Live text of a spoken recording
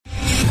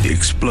the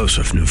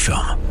explosive new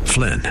film,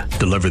 Flynn,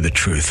 Deliver the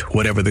Truth,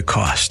 Whatever the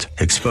Cost,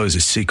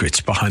 exposes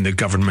secrets behind the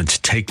government's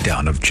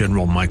takedown of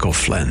General Michael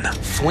Flynn.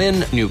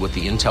 Flynn knew what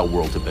the intel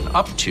world had been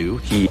up to.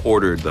 He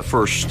ordered the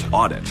first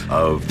audit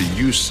of the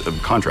use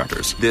of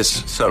contractors.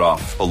 This set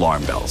off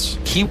alarm bells.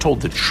 He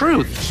told the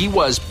truth. He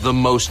was the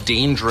most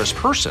dangerous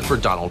person for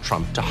Donald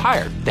Trump to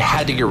hire. They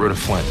had to get rid of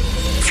Flynn.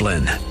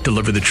 Flynn,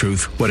 Deliver the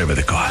Truth, Whatever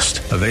the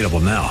Cost. Available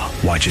now.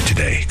 Watch it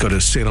today. Go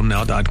to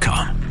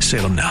salemnow.com.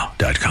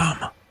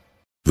 salemnow.com.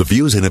 The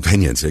views and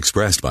opinions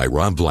expressed by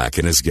Rob Black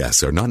and his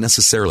guests are not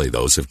necessarily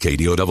those of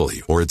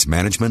KDOW or its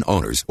management,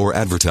 owners, or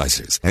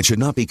advertisers and should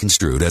not be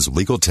construed as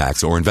legal,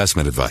 tax, or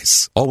investment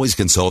advice. Always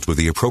consult with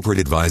the appropriate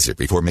advisor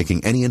before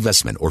making any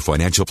investment or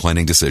financial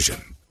planning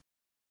decision.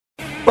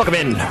 Welcome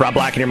in, Rob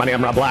Black and Your Money.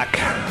 I'm Rob Black.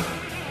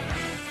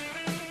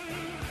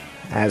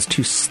 As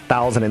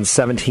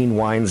 2017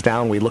 winds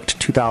down, we look to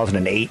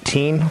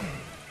 2018.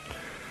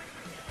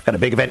 Got a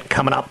big event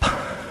coming up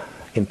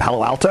in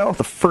Palo Alto,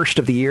 the first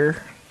of the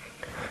year.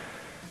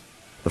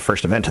 The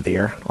first event of the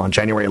year on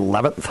January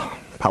 11th,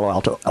 Palo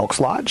Alto Elks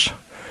Lodge.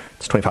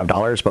 It's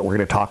 $25, but we're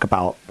going to talk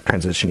about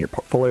transition your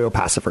portfolio,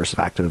 passive versus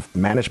active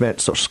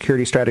management, Social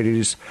Security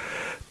strategies,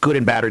 good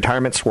and bad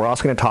retirements. We're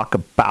also going to talk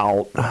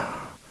about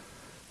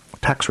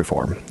tax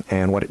reform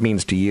and what it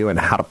means to you and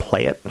how to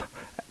play it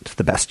to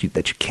the best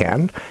that you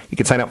can. You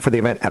can sign up for the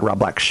event at Rob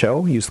Black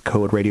Show. Use the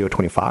code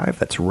Radio25.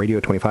 That's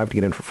Radio25 to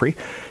get in for free.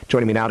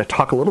 Joining me now to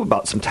talk a little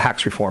about some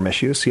tax reform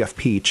issues,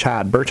 CFP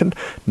Chad Burton,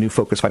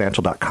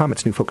 newfocusfinancial.com.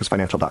 It's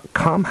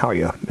newfocusfinancial.com. How are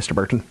you, Mr.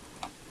 Burton?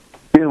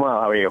 Doing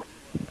well. How are you?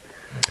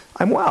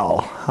 I'm well.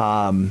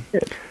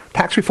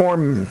 Tax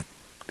reform,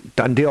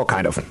 done deal,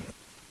 kind of.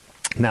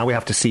 Now we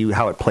have to see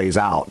how it plays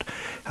out.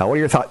 What are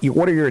your thoughts?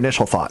 What are your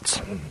initial thoughts?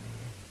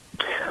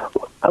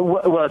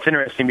 Well, it's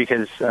interesting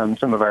because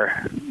some of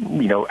our,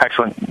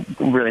 excellent,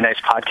 really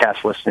nice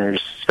podcast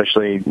listeners,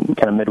 especially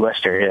kind of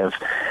Midwest area, have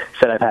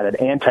said I've had an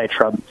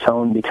anti-Trump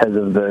tone because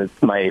of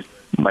my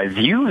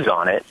views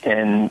on it,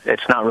 and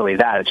it's not really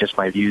that; it's just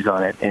my views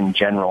on it in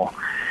general.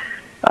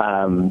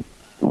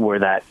 Where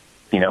that,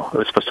 it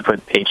was supposed to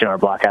put H&R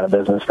Block out of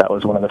business. That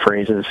was one of the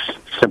phrases.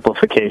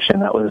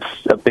 Simplification. That was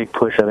a big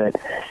push of it,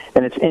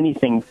 and it's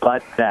anything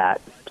but that.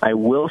 I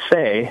will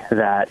say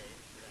that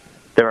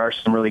there are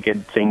some really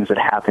good things that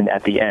happened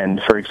at the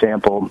end. For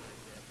example,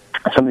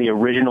 some of the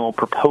original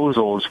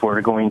proposals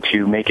were going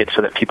to make it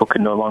so that people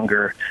could no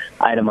longer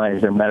itemize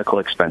their medical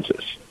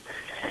expenses.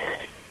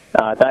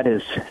 That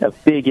is a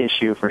big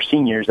issue for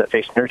seniors that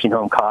face nursing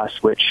home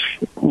costs, which,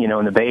 in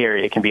the Bay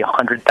Area, it can be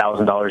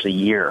 $100,000 a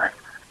year.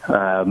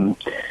 So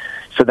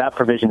that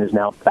provision is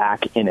now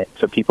back in it.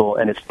 So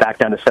and it's back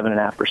down to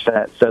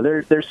 7.5%. So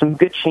there's some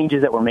good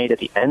changes that were made at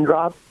the end,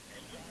 Rob.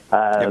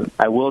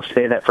 I will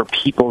say that for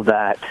people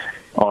that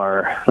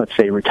are, let's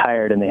say,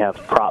 retired and they have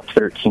Prop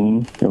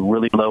 13,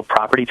 really low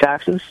property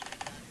taxes,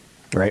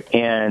 right,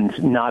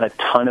 and not a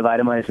ton of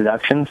itemized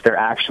deductions, they're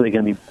actually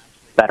going to be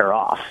better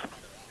off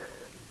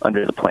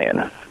under the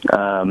plan.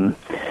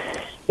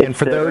 And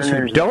for those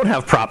who don't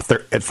have Prop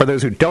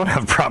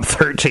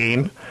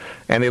 13,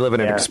 and they live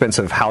in an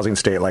expensive housing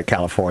state like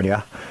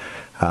California,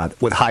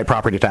 with high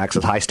property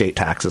taxes, high state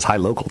taxes, high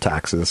local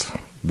taxes,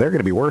 they're going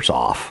to be worse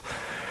off.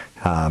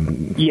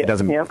 It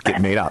doesn't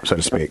get made up, so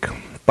to speak.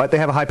 But they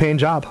have a high-paying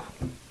job.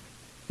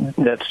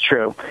 That's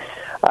true.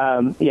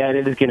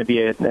 It is going to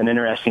be an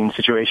interesting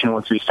situation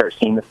once we start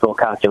seeing the full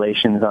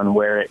calculations on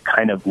where it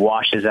kind of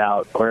washes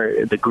out,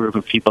 or the group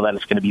of people that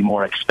it's going to be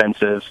more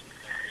expensive.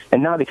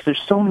 And now, because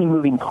there's so many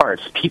moving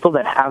parts, people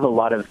that have a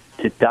lot of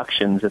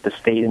deductions at the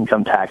state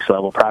income tax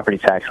level, property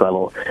tax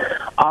level,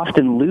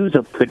 often lose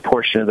a good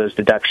portion of those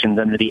deductions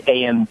under the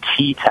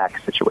AMT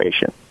tax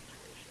situation.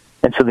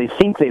 And so they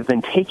think they've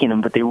been taking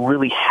them, but they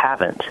really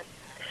haven't.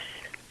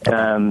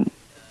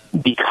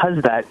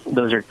 Because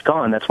those are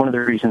gone, that's one of the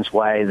reasons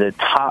why the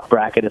top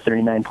bracket of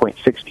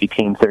 39.6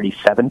 became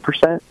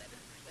 37%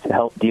 to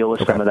help deal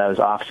with some of those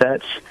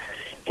offsets.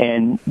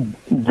 And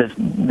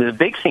the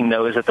big thing,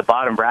 though, is at the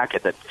bottom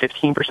bracket, that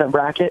 15%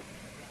 bracket,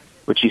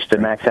 which used to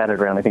max out at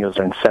around, I think it was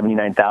around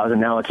 $79,000.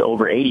 Now it's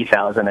over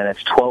 $80,000, and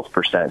it's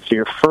 12%. So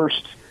your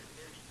first,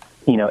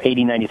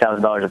 $80,000,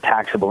 $90,000 of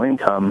taxable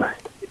income,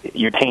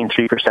 you're paying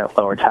 3%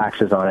 lower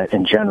taxes on it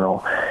in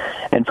general.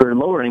 And for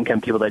lower income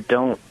people that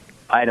don't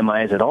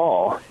itemize at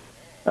all,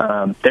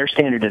 their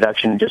standard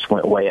deduction just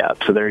went way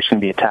up. So there's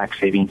going to be a tax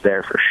savings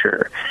there for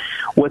sure.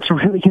 What's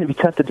really going to be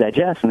tough to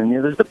digest, and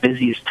this is the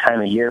busiest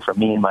time of year for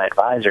me and my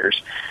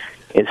advisors,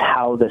 is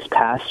how this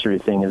pass-through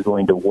thing is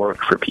going to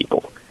work for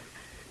people.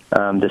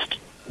 This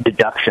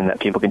deduction that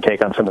people can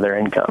take on some of their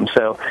income.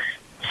 So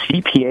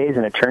CPAs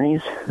and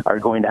attorneys are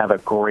going to have a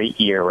great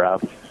year,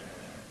 Rob.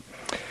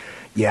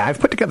 Yeah, I've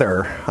put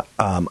together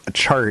a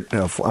chart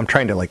of, I'm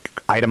trying to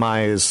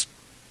itemize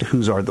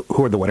who are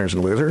the winners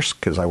and losers,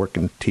 because I work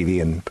in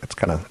TV and it's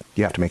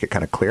you have to make it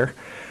kind of clear.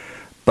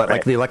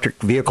 But the electric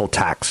vehicle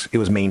tax, it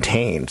was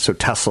maintained, so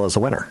Tesla is a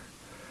winner.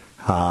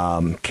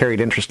 Carried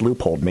interest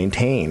loophole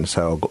maintained.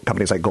 So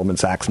companies like Goldman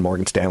Sachs,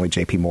 Morgan Stanley,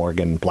 JP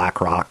Morgan,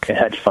 BlackRock,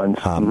 hedge funds,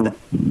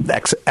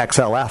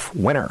 XLF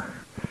winner.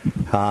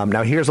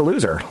 Now here's a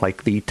loser,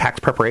 like the tax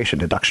preparation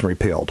deduction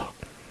repealed.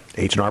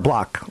 H&R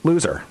Block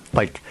loser.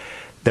 Like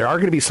there are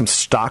going to be some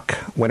stock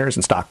winners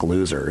and stock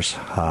losers.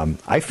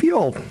 I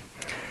feel.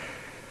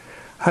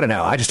 I don't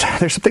know.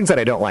 There's some things that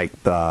I don't like.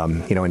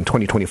 In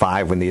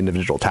 2025, when the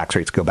individual tax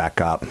rates go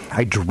back up,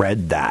 I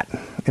dread that,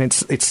 and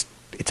it's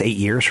 8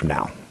 years from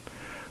now.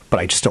 But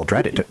I just still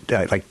dread it.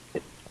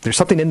 There's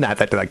something in that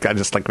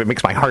it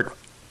makes my heart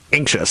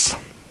anxious.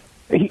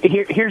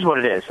 Here's what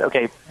it is.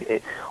 Okay,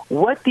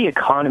 what the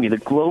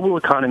global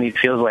economy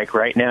feels like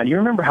right now. Do you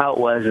remember how it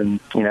was in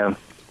a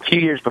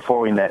few years before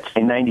we met,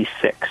 say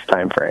 '96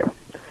 timeframe?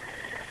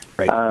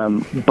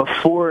 Right.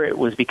 Before it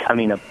was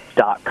becoming a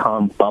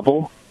 .com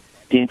bubble,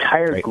 the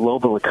entire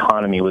global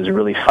economy was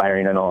really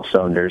firing on all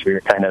cylinders. We were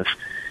kind of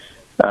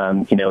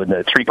in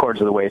the 3/4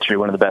 of the way through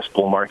one of the best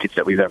bull markets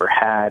that we've ever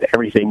had.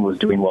 Everything was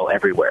doing well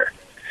everywhere.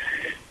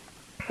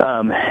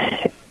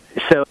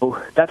 So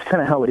that's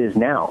kind of how it is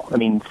now. I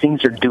mean,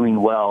 things are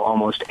doing well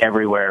almost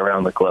everywhere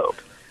around the globe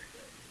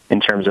in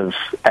terms of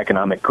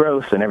economic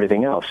growth and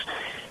everything else.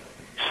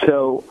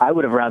 So I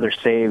would have rather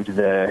saved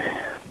the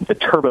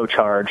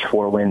turbocharge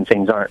for when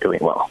things aren't doing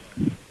well,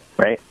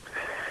 right?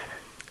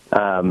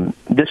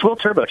 This will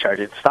turbocharge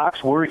it.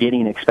 Stocks were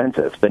getting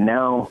expensive, but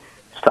now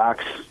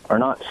stocks are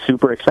not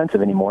super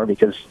expensive anymore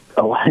because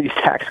a lot of these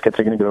tax cuts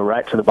are going to go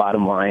right to the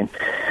bottom line.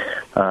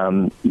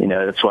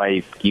 That's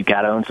why you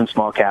got to own some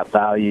small cap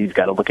value. You've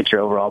got to look at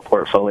your overall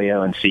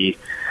portfolio and see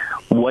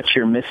what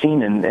you're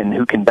missing and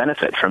who can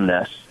benefit from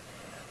this,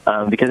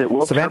 because it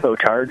will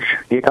turbocharge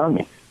the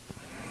economy.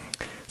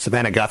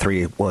 Savannah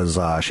Guthrie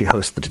she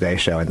hosts the Today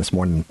Show, and this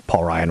morning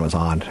Paul Ryan was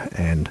on,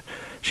 and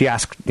she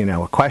asked,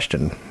 a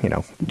question,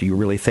 do you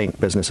really think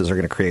businesses are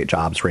going to create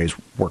jobs, raise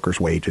workers'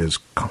 wages?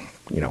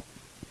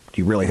 Do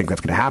you really think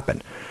that's going to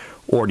happen?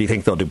 Or do you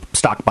think they'll do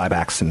stock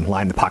buybacks and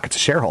line the pockets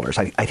of shareholders?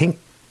 I think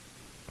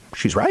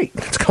she's right.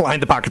 It's going to line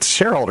the pockets of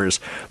shareholders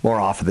more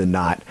often than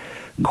not.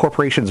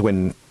 Corporations,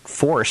 when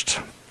forced,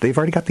 they've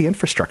already got the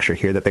infrastructure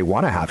here that they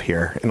want to have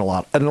here in a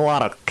lot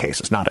of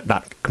cases, not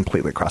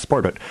completely across the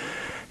board. But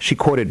she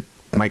quoted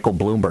Michael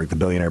Bloomberg, the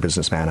billionaire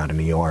businessman out of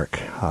New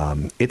York.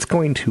 It's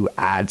going to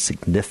add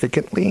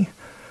significantly.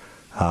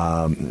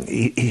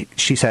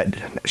 She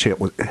said,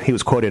 he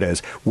was quoted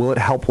as, will it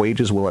help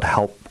wages? Will it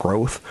help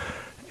growth?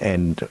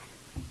 And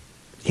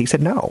he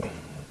said no.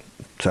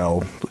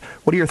 So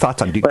what are your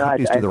thoughts on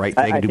companies do the right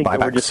thing and do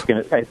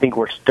buybacks? I think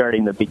we're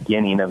starting the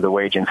beginning of the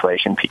wage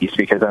inflation piece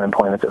because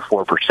unemployment's at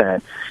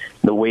 4%.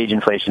 The wage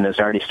inflation is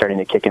already starting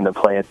to kick into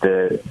play at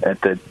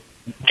the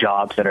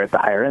jobs that are at the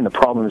higher end. The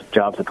problem is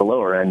jobs at the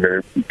lower end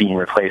are being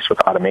replaced with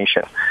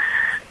automation.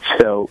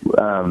 So,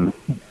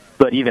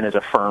 but even as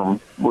a firm,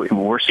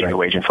 we're seeing the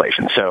wage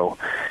inflation. So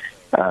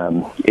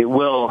it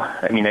will,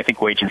 I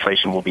think wage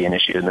inflation will be an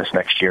issue in this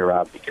next year,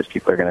 Rob, because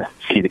people are going to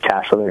see the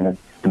cash flow. They're going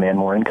to demand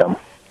more income.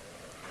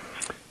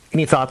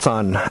 Any thoughts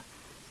on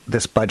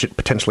this budget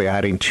potentially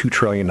adding $2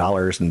 trillion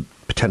in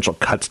potential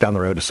cuts down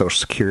the road to Social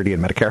Security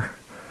and Medicare?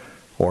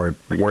 Or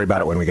worry about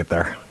it when we get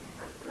there?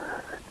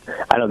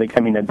 I don't think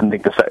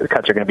the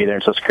cuts are going to be there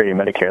in Social Security and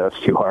Medicare.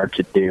 That's too hard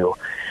to do.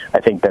 I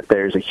think that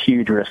there's a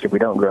huge risk if we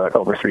don't grow at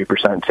over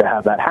 3% to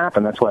have that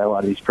happen. That's why a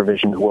lot of these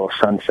provisions will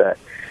sunset.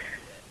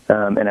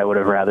 And I would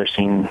have rather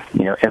seen,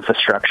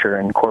 infrastructure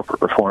and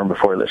corporate reform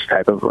before this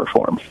type of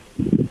reform.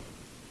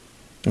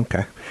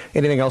 Okay.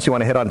 Anything else you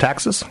want to hit on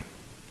taxes?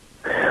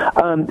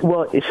 So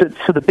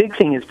the big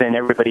thing has been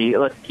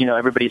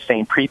everybody's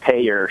saying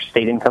prepay your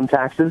state income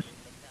taxes.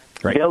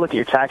 Right. You got to look at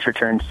your tax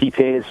returns.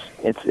 CPAs,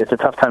 it's a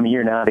tough time of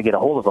year now to get a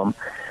hold of them.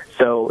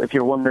 So if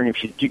you're wondering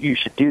if you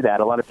should do that,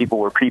 a lot of people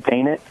were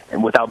prepaying it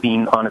and without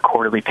being on a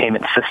quarterly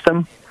payment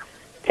system.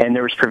 And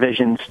there was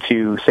provisions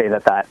to say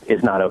that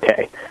is not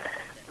okay.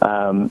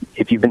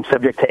 If you've been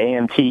subject to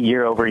AMT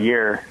year over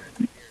year,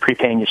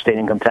 prepaying your state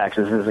income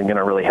taxes isn't going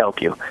to really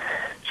help you.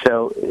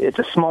 So it's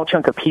a small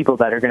chunk of people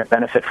that are going to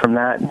benefit from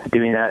that,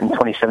 doing that in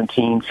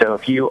 2017. So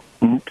if you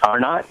are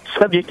not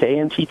subject to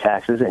AMT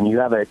taxes and you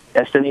have an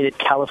estimated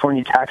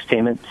California tax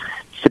payment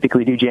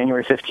typically due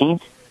January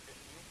 15th,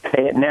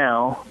 pay it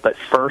now, but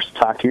first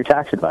talk to your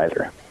tax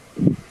advisor.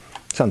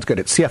 Sounds good.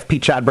 It's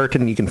CFP Chad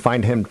Burton. You can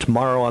find him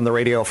tomorrow on the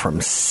radio from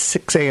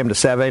 6 a.m. to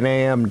 7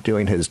 a.m.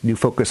 doing his New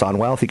Focus on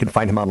Wealth. You can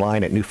find him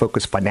online at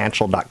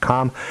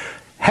newfocusfinancial.com.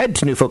 Head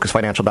to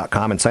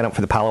newfocusfinancial.com and sign up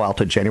for the Palo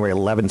Alto January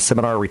 11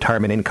 seminar,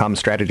 Retirement Income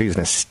Strategies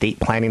and Estate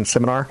Planning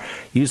Seminar.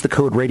 Use the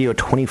code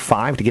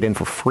radio25 to get in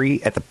for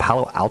free at the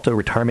Palo Alto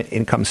Retirement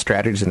Income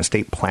Strategies and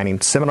Estate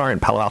Planning Seminar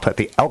in Palo Alto at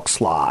the Elks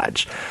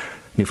Lodge.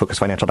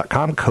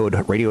 newfocusfinancial.com, code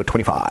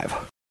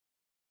radio25.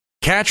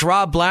 Catch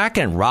Rob Black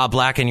and Rob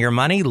Black and Your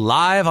Money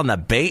live on the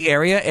Bay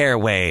Area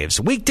airwaves,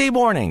 weekday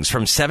mornings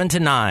from 7 to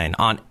 9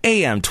 on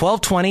AM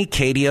 1220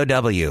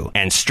 KDOW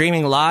and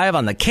streaming live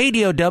on the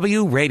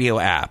KDOW radio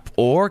app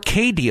or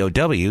KDOW.biz.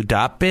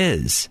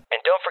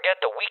 And don't forget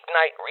the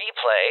weeknight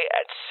replay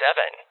at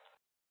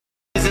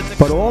 7. Is it the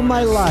But all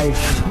my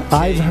life,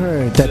 I've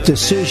heard that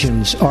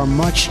decisions are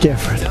much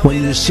different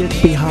when you sit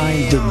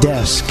behind the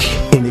desk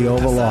in the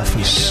Oval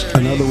Office.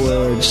 In other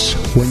words,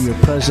 when you're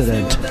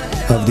President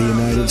of the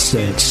United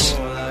States.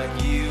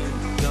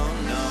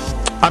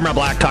 I'm Rob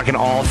Black, talking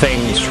all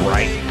things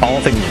right, all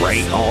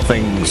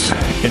things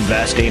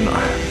investing,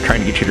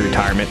 trying to get you to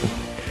retirement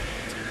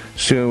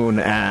soon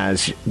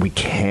as we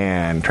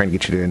can, trying to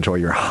get you to enjoy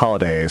your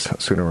holidays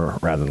sooner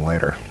rather than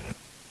later.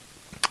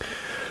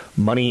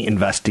 Money,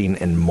 investing,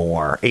 and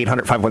more.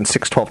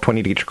 800-516-1220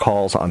 to get your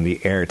calls on the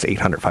air. It's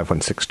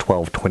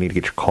 800-516-1220 to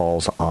get your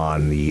calls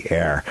on the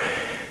air.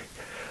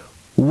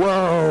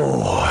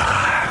 Whoa.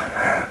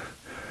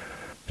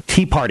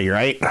 Tea party,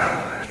 right? Do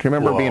you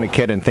remember being a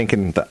kid and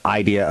thinking the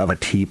idea of a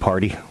tea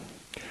party? How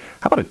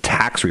about a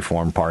tax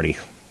reform party?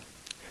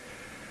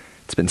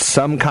 It's been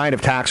some kind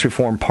of tax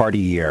reform party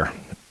year.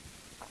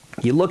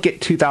 You look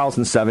at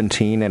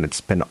 2017, and it's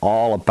been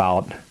all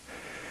about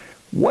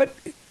what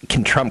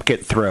can Trump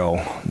get through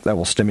that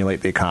will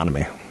stimulate the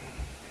economy.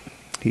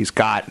 He's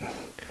got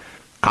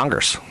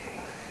Congress.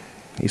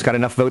 He's got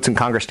enough votes in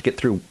Congress to get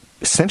through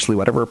essentially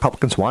whatever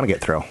Republicans want to get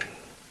through.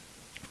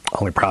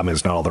 Only problem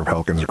is not all the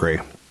Republicans agree.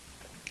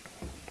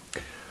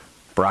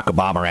 Barack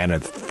Obama ran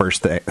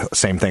the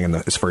same thing in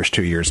his first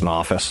 2 years in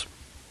office.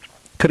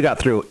 Could have got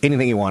through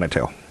anything he wanted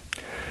to,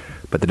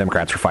 but the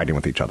Democrats were fighting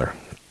with each other.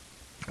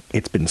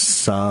 It's been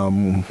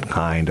some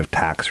kind of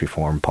tax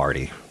reform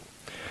party.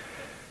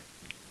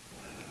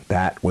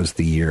 That was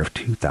the year of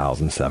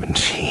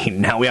 2017.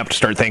 Now we have to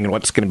start thinking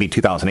what's going to be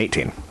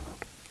 2018.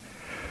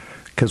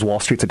 Because Wall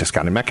Street's a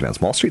discounted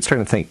mechanism. Wall Street's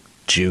starting to think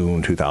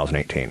June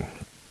 2018.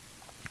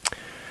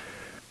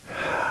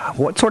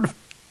 What sort of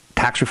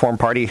tax reform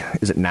party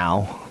is it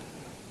now?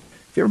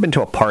 Have you ever been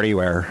to a party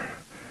where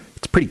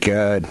it's pretty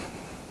good?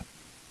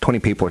 20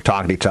 people are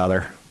talking to each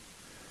other.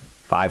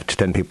 5 to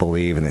 10 people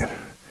leave, and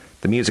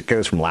the music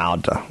goes from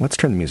loud to, let's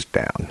turn the music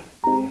down.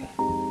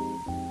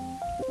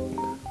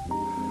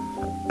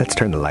 Let's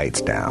turn the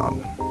lights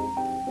down.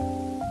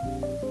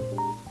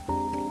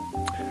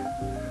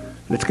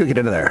 Let's go get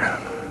into their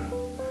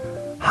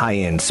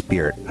high-end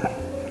spirit.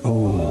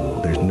 Oh,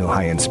 there's no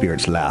high-end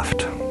spirits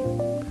left.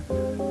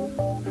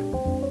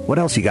 What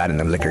else you got in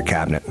the liquor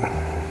cabinet?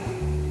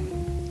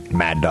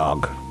 Mad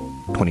Dog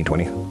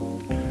 2020.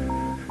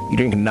 You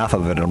drink enough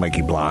of it, it'll make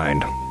you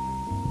blind.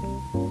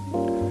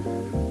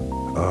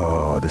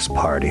 Oh, this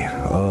party.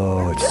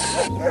 Oh, it's...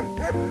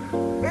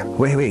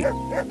 Wait.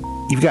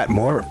 You've got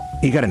more?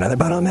 You got another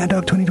bottle of Mad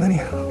Dog 2020?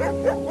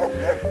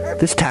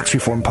 This tax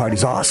reform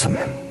party's awesome.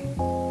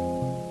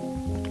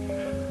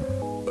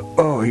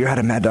 Oh, you're out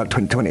of Mad Dog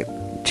 2020.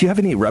 Do you have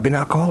any rubbing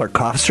alcohol or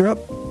cough syrup?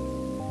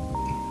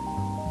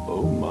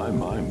 Oh, my.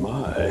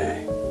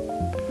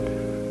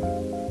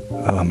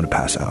 Oh, I'm going to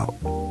pass out.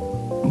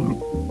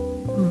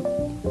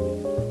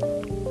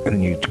 And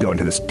then you go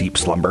into this deep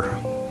slumber.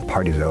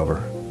 Party's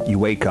over. You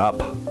wake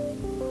up,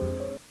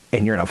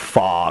 and you're in a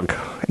fog,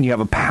 and you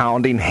have a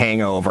pounding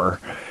hangover,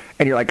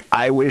 and you're like,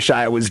 I wish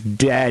I was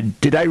dead.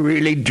 Did I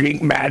really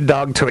drink Mad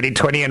Dog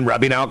 2020 and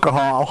rubbing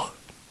alcohol?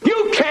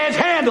 You can't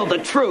handle the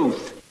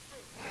truth.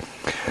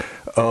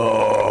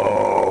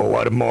 Oh,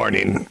 what a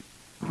morning.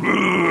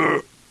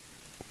 I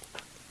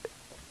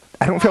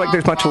don't feel like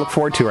there's much to look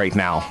forward to right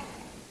now.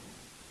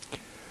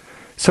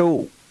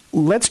 So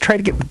let's try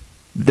to get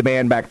the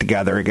band back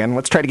together again.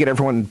 Let's try to get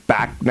everyone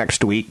back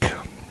next week.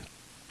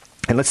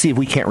 And let's see if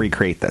we can't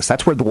recreate this.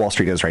 That's where the Wall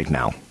Street is right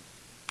now.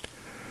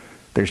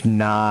 There's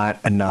not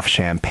enough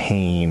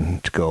champagne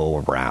to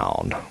go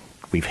around.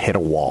 We've hit a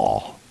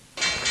wall.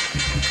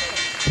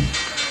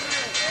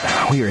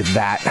 We are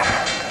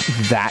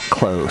that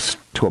close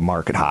to a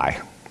market high.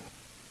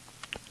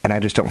 And I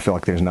just don't feel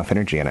like there's enough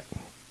energy in it.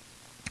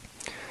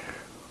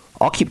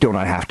 I'll keep doing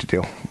what I have to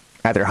do.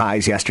 At their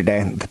highs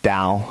yesterday, the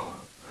Dow,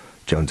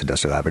 Jones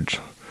Industrial Average,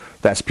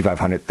 the S&P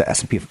 500, the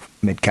S&P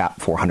Midcap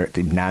 400,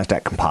 the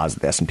NASDAQ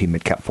Composite, the S&P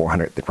Midcap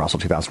 400, the Russell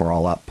 2000 were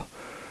all up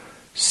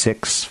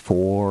 6,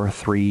 4,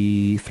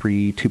 3,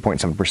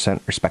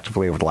 2.7%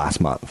 respectively over the last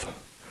month.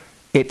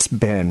 It's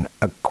been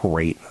a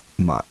great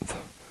month.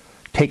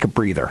 Take a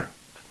breather.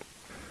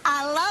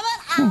 I love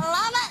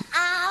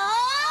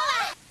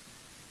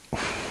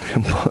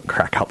it.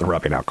 Crack out the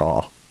rubbing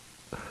alcohol.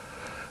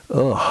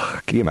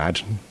 Ugh, can you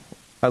imagine?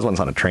 I was once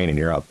on a train in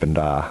Europe, and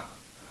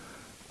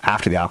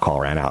after the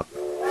alcohol ran out,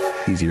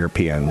 these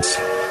Europeans,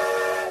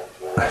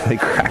 they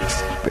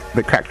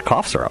cracked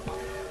cough syrup.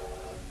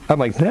 I'm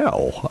like,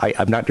 no,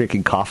 I'm not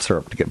drinking cough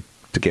syrup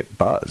to get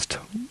buzzed.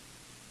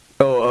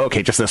 Oh,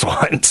 okay, just this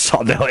once,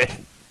 I'll do it.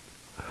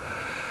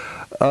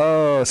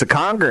 Oh, so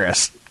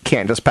Congress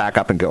can't just pack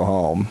up and go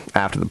home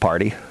after the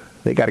party.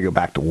 They got to go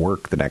back to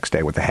work the next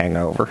day with a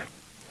hangover.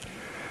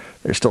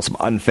 There's still some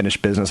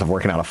unfinished business of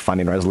working out a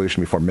funding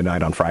resolution before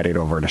midnight on Friday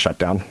to avert a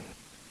shutdown.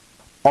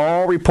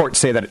 All reports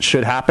say that it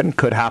should happen,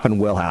 could happen,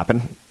 will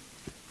happen,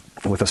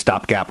 with a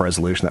stopgap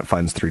resolution that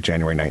funds through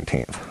January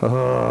 19th.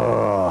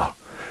 Oh.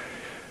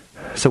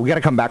 So we got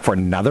to come back for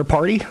another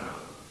party?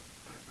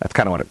 That's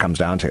kind of what it comes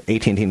down to.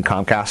 AT&T and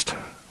Comcast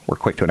were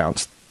quick to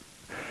announce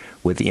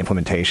with the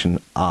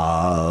implementation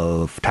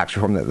of tax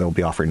reform that they'll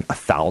be offering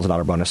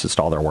 $1,000 bonuses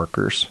to all their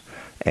workers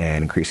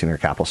and increasing their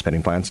capital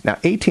spending plans. Now,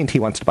 AT&T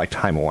wants to buy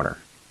Time Warner.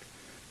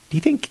 Do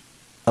you think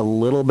a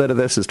little bit of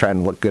this is trying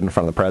to look good in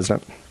front of the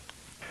president?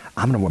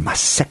 I'm going to wear my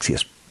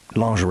sexiest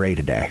lingerie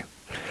today,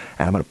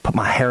 and I'm going to put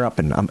my hair up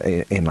in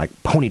like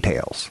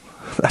ponytails.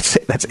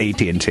 That's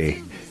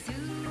AT&T.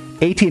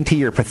 AT&T,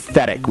 you're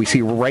pathetic. We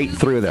see right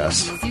through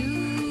this.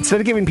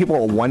 Instead of giving people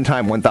a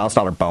one-time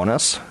 $1,000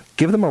 bonus,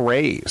 give them a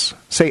raise.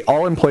 Say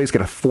all employees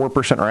get a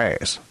 4%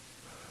 raise.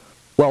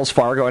 Wells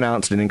Fargo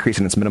announced an increase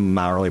in its minimum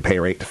hourly pay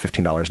rate to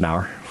 $15 an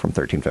hour from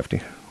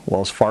 $13.50.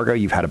 Wells Fargo,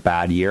 you've had a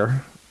bad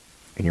year,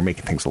 and you're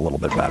making things a little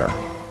bit better.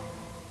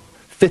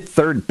 Fifth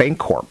Third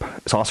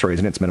Bancorp is also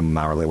raising its minimum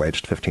hourly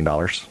wage to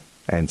 $15,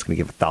 and it's going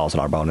to give a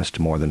 $1,000 bonus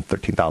to more than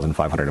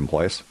 13,500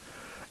 employees.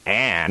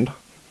 And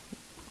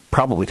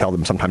probably tell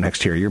them sometime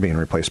next year you're being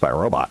replaced by a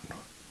robot.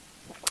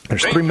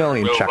 There's 3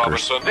 million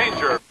checkers.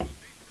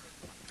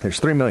 There's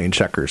 3 million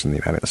checkers in the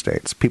United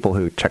States. People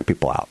who check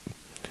people out.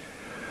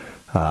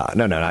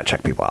 No, not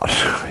check people out.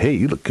 Hey,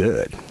 you look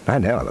good. I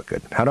know I look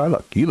good. How do I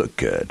look? You look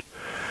good.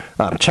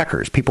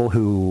 Checkers, people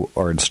who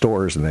are in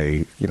stores and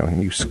they,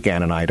 you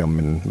scan an item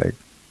and they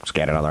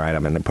scan another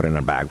item and they put it in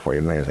a bag for you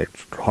and they say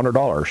it's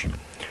 $100.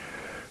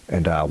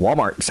 And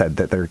Walmart said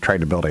that they're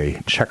trying to build a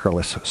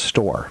checkerless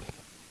store.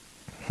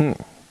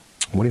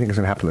 What do you think is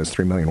going to happen to those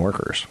 3 million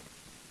workers?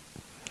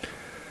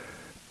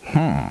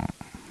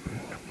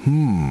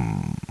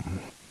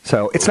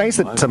 So it's nice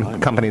that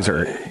some companies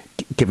are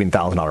giving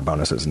 $1,000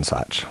 bonuses and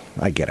such.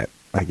 I get it.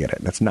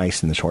 That's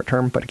nice in the short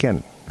term. But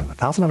again, a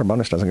 $1,000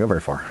 bonus doesn't go very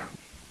far.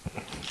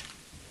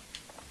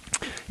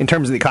 In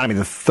terms of the economy,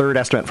 the third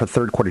estimate for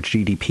third quarter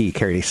GDP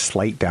carried a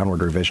slight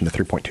downward revision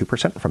to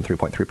 3.2% from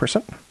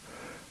 3.3%.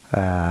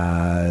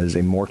 As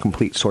a more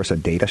complete source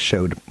of data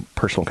showed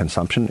personal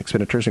consumption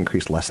expenditures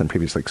increased less than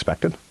previously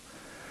expected.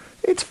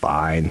 It's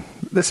fine.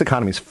 This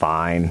economy's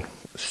fine.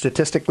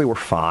 Statistically, we're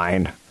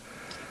fine.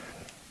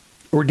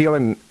 We're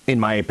dealing,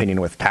 in my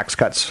opinion, with tax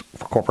cuts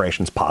for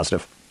corporations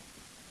positive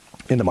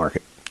in the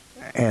market.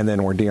 And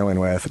then we're dealing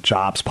with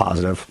jobs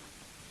positive.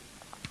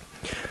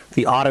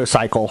 The auto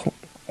cycle,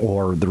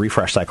 or the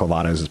refresh cycle of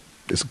autos,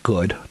 is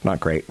good, not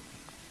great.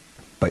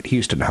 But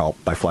Houston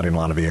helped by flooding a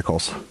lot of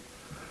vehicles.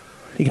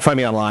 You can find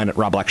me online at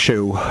Rob Black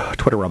Show,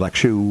 Twitter Rob Black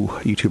Show,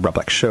 YouTube Rob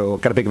Black Show.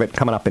 Got a big event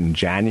coming up in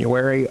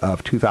January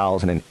of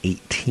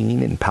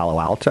 2018 in Palo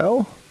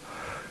Alto.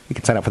 You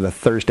can sign up for the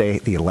Thursday,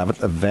 the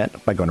 11th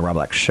event by going to Rob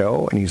Black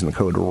Show and using the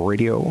code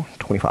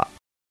RADIO25.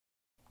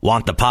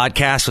 Want the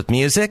podcast with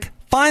music?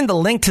 Find the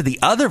link to the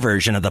other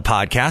version of the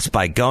podcast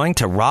by going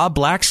to Rob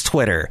Black's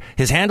Twitter.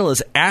 His handle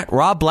is at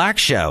Rob Black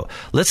Show.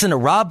 Listen to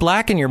Rob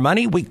Black and Your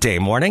Money weekday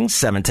mornings,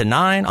 7 to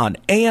 9 on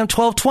AM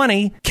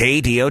 1220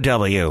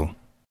 KDOW.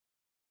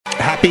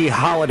 Happy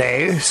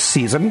holiday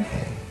season,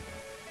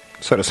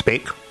 so to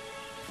speak.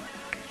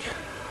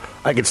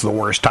 I think it's the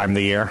worst time of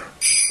the year.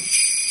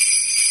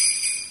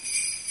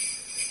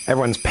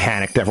 Everyone's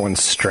panicked.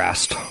 Everyone's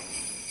stressed.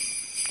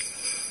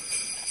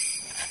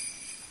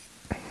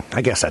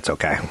 I guess that's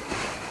okay.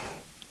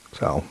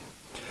 So,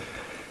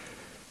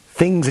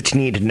 things that you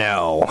need to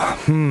know.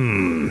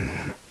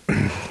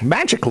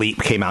 Magic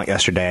Leap came out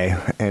yesterday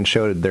and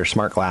showed their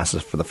smart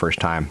glasses for the first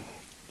time.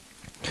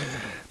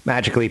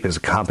 Magic Leap is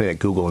a company that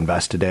Google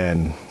invested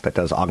in that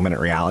does augmented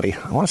reality.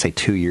 I want to say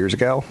 2 years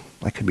ago.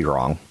 I could be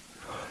wrong.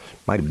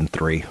 Might have been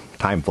 3.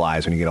 Time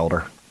flies when you get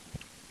older.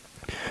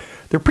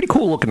 They're pretty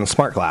cool looking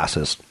smart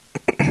glasses.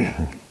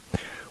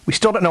 We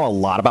still don't know a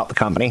lot about the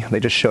company. They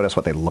just showed us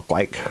what they look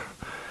like.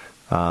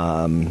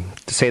 To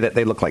say that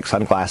they look like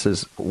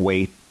sunglasses,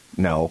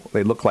 no.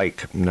 They look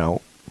like,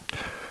 no.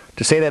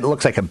 To say that it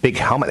looks like a big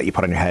helmet that you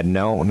put on your head,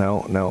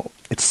 no.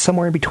 It's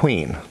somewhere in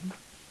between.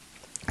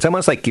 It's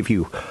almost like if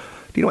you...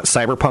 Do you know what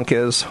cyberpunk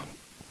is?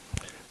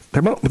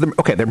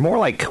 They're more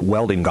like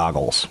welding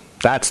goggles.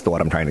 That's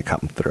what I'm trying to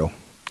come through.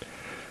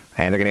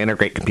 And they're going to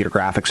integrate computer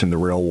graphics in the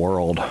real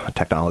world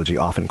technology,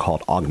 often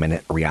called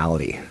augmented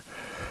reality.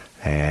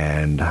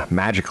 And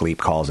Magic Leap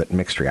calls it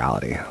mixed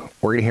reality.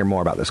 We're going to hear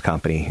more about this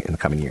company in the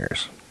coming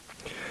years.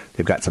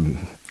 They've got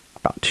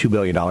about $2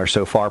 billion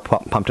so far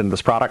pumped into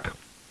this product.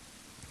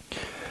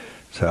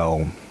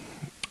 So,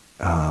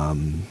 I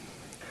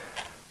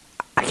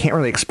can't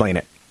really explain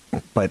it.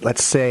 But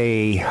let's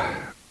say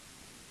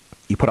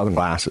you put on the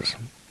glasses.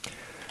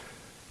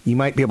 You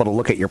might be able to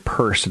look at your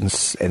purse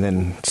and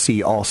then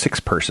see all 6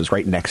 purses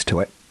right next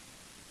to it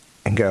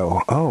and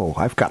go, oh,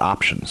 I've got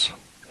options.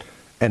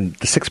 And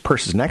the 6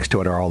 purses next to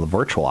it are all the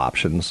virtual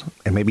options,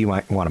 and maybe you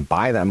might want to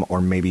buy them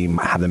or maybe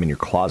have them in your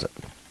closet.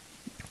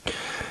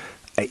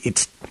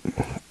 If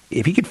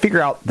you could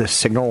figure out the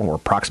signal or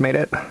approximate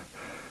it,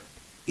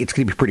 it's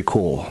going to be pretty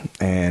cool.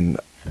 And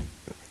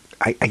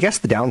I guess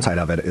the downside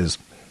of it is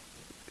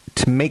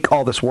to make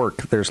all this work,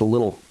 there's a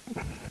little...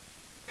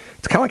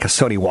 It's kind of like a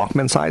Sony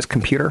Walkman-sized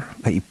computer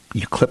that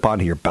you clip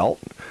onto your belt.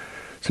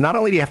 So not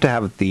only do you have to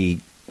have the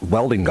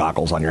welding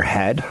goggles on your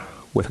head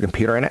with a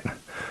computer in it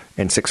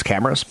and 6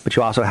 cameras, but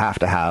you also have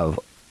to have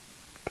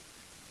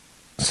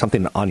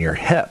something on your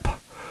hip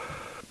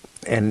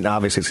And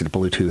obviously, it's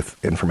Bluetooth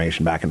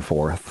information back and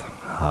forth.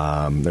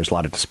 There's a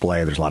lot of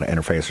display. There's a lot of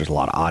interface. There's a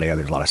lot of audio.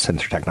 There's a lot of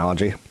sensor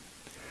technology.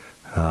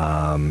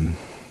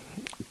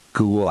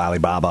 Google,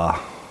 Alibaba,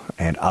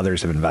 and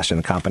others have invested in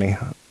the company.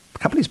 The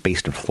company's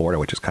based in Florida,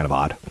 which is kind of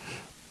odd.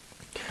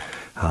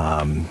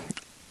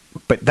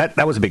 But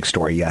that was a big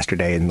story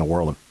yesterday in the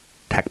world of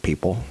tech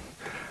people.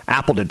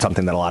 Apple did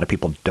something that a lot of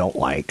people don't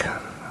like.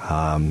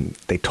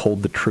 They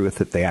told the truth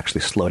that they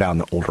actually slow down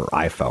the older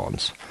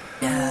iPhones.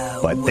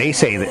 But they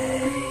say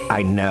that,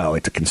 I know,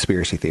 it's a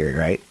conspiracy theory,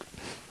 right?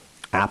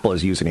 Apple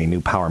is using a new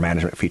power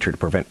management feature to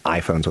prevent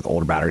iPhones with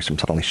older batteries from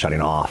suddenly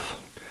shutting off.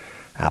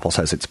 Apple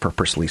says it's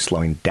purposely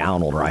slowing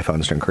down older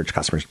iPhones to encourage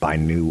customers to buy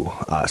new.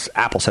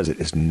 Apple says it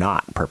is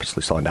not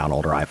purposely slowing down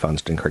older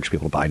iPhones to encourage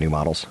people to buy new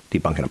models,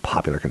 debunking a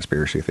popular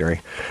conspiracy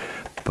theory.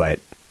 But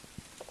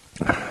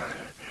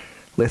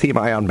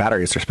lithium-ion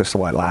batteries are supposed to,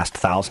 last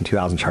 1,000,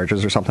 2,000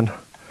 charges or something?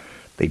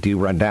 They do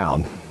run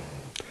down.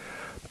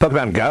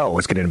 Pokemon Go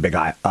is getting a big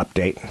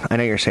update. I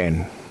know you're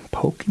saying,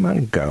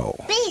 Pokemon Go.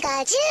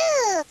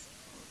 Pikachu!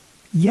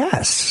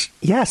 Yes,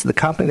 the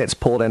company that's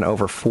pulled in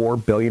over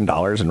 $4 billion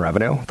in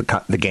revenue,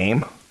 the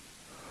game.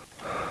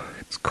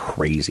 It's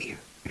crazy.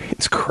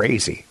 It's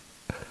crazy.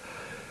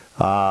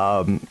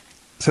 So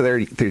they're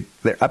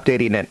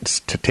updating it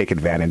to take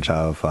advantage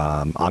of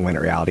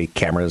augmented reality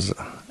cameras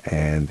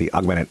and the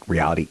augmented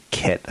reality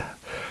kit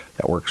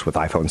that works with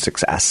iPhone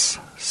 6s,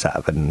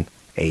 7,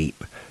 8,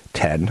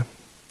 10.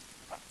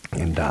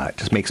 And it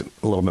just makes it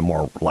a little bit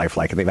more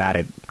lifelike. And they've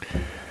added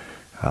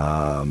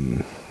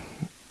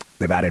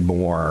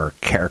more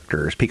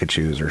characters,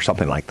 Pikachus or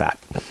something like that.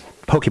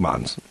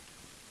 Pokemon's.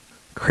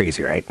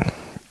 Crazy, right?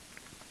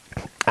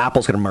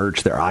 Apple's going to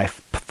merge their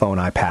iPhone,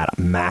 iPad,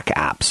 Mac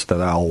apps so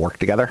they all work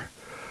together.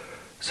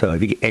 So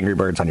if you get Angry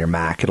Birds on your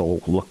Mac,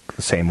 it'll look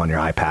the same on your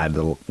iPad.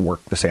 It'll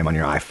work the same on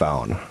your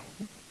iPhone.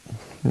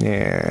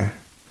 Yeah.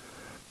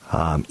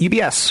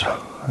 UBS.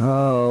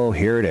 Oh,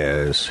 here it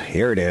is.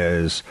 Here it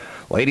is.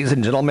 Ladies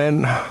and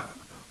gentlemen,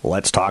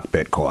 let's talk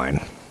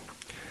Bitcoin.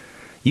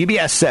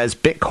 UBS says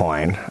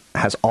Bitcoin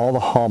has all the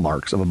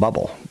hallmarks of a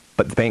bubble,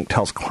 but the bank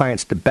tells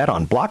clients to bet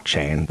on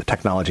blockchain, the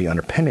technology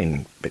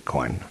underpinning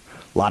Bitcoin.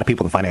 A lot of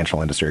people in the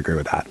financial industry agree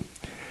with that.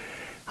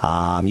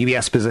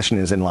 UBS position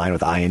is in line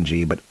with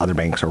ING, but other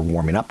banks are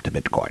warming up to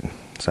Bitcoin.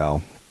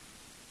 So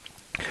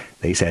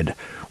they said,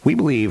 we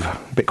believe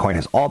Bitcoin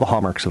has all the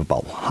hallmarks of a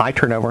bubble. High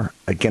turnover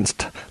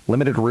against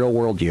limited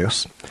real-world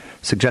use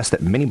suggests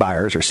that many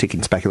buyers are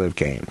seeking speculative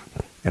gain.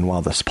 And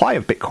while the supply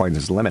of Bitcoins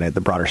is limited,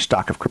 the broader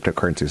stock of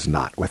cryptocurrencies is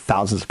not, with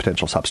thousands of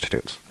potential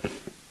substitutes.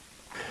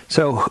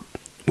 So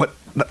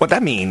what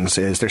that means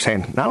is they're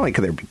saying not only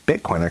could there be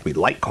Bitcoin, there could be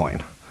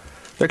Litecoin.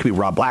 There could be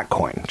Rob Black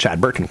coin,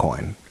 Chad Burton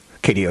coin,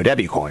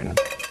 KDOW coin.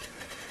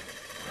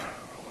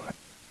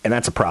 And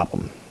that's a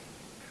problem.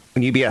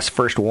 When UBS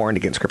first warned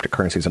against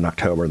cryptocurrencies in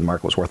October, the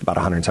market was worth about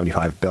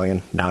 $175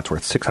 billion. Now it's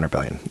worth $600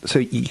 billion. So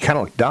you kind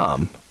of look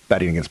dumb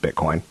betting against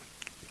Bitcoin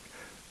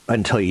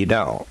until you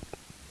don't.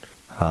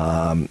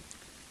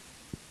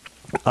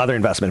 Other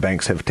investment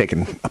banks have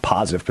taken a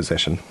positive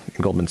position.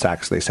 In Goldman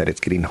Sachs, they said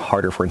it's getting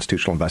harder for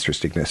institutional investors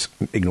to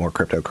ignore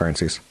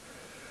cryptocurrencies.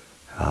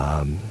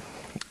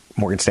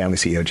 Morgan Stanley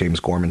CEO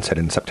James Gorman said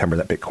in September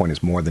that Bitcoin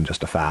is more than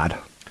just a fad.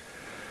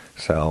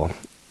 So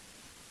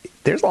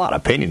there's a lot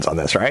of opinions on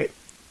this, right?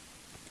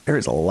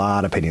 There's a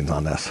lot of opinions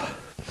on this.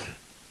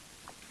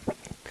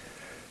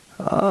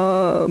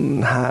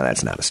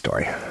 That's not a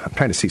story. I'm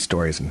trying to see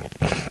stories, and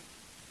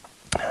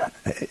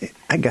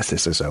I guess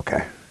this is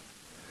okay.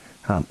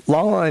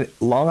 Long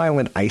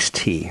Island iced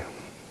tea.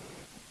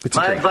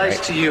 My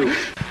advice to you is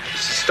to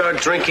start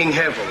drinking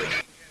heavily.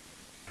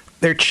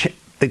 They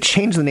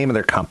changed the name of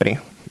their company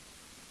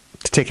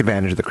to take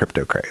advantage of the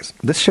crypto craze.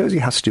 This shows you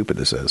how stupid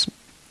this is.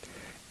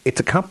 It's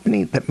a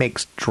company that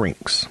makes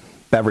drinks,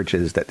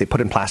 beverages that they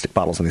put in plastic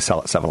bottles and they sell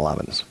at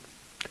 7-Elevens.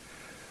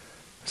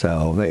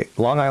 So,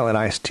 Long Island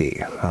iced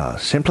tea,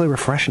 simply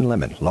refreshing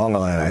lemon, Long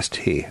Island iced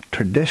tea,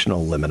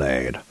 traditional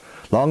lemonade,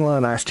 Long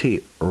Island iced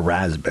tea,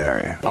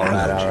 raspberry. All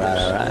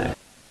right.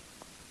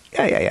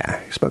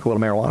 Yeah. You smoke a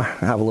little marijuana,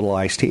 have a little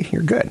iced tea,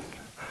 you're good.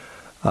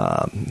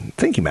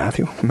 Thank you,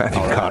 Matthew.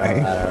 Matthew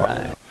McConaughey. All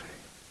right.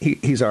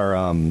 He's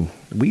our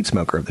weed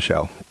smoker of the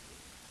show.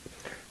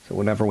 So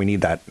whenever we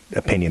need that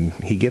opinion,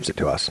 he gives it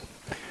to us.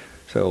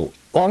 So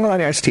Long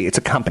Island iced tea, it's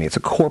a company, it's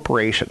a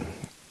corporation.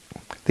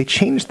 They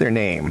changed their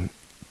name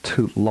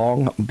to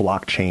Long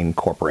Blockchain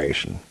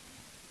Corporation.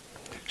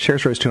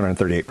 Shares rose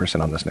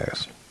 238% on this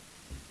news.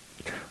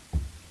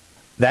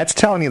 That's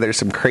telling you there's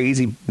some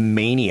crazy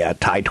mania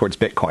tied towards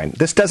Bitcoin.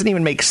 This doesn't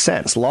even make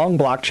sense. Long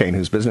Blockchain,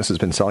 whose business has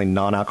been selling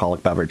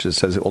non-alcoholic beverages,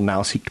 says it will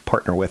now seek to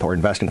partner with or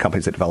invest in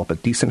companies that develop a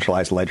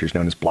decentralized ledgers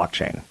known as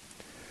blockchain.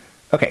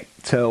 Okay,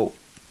 so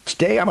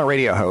today I'm a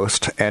radio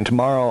host, and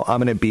tomorrow I'm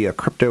going to be a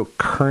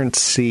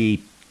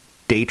cryptocurrency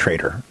day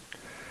trader.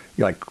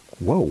 You're like,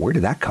 whoa, where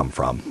did that come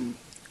from?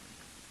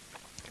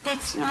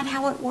 That's not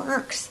how it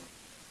works.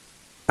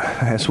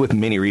 As with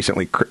many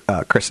recently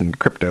christened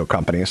crypto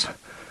companies,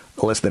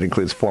 a list that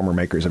includes former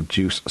makers of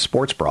Juice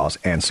sports bras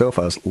and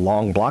sofas.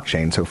 Long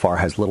Blockchain so far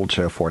has little to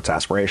show for its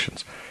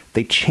aspirations.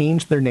 They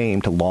changed their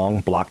name to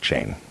Long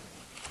Blockchain.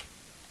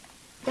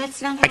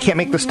 That's not how I can't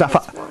make this stuff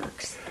up.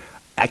 works.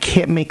 I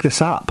can't make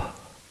this up.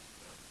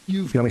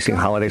 You want me to sing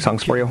holiday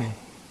songs for you?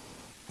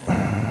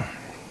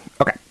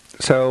 Okay,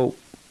 so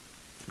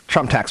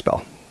Trump tax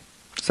bill.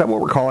 Is that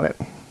what we're calling it?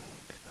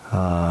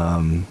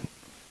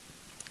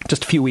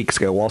 Just a few weeks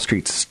ago, Wall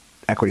Street's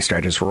equity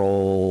strategists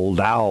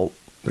rolled out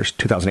their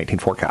 2018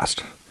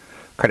 forecast.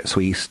 Credit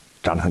Suisse,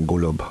 Jonathan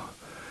Golub,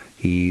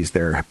 he's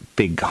their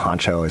big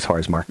honcho as far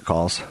as market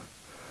calls.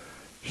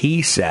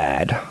 He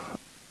said,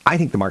 I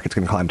think the market's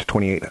going to climb to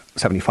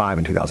 2875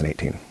 in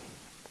 2018.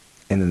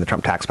 And then the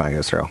Trump tax plan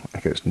goes through.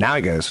 Now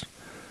he goes, a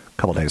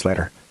couple days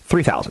later,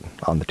 3,000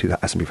 on the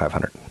S&P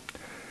 500.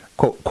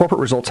 Quote, corporate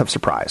results have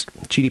surprised.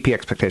 GDP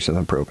expectations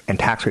have improved, and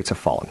tax rates have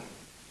fallen.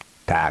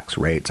 Tax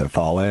rates have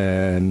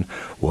fallen.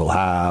 We'll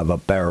have a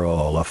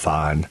barrel of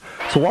fun.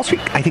 So Wall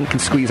Street, I think, can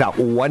squeeze out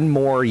one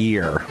more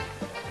year.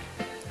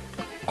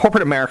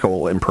 Corporate America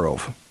will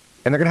improve,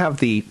 and they're going to have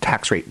the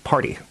tax rate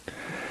party.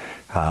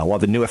 While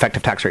the new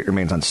effective tax rate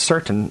remains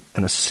uncertain,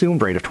 an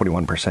assumed rate of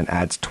 21%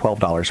 adds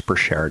 $12 per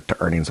share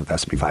to earnings of the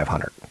S&P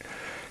 500.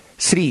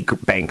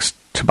 Citibank's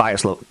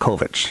Tobias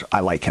Lukhovich,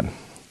 I like him.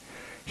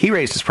 He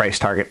raised his price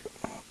target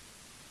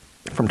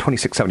from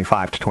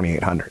 $26.75 to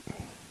 $28.00.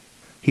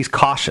 He's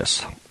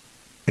cautious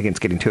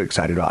against getting too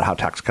excited about how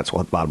tax cuts will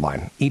hit the bottom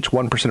line. Each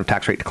 1% of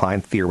tax rate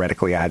decline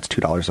theoretically adds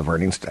 $2 of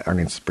earnings to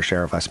earnings per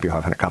share of S&P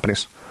 500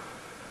 companies.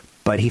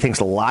 But he thinks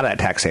a lot of that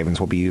tax savings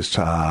will be used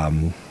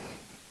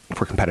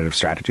for competitive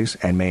strategies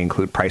and may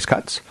include price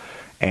cuts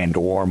and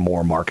or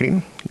more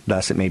marketing.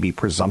 Thus, it may be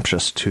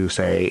presumptuous to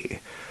say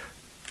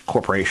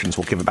corporations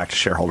will give it back to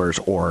shareholders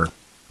or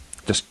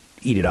just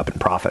eat it up in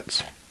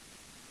profits.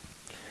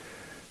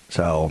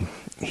 So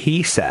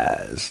he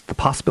says the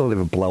possibility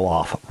of a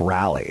blow-off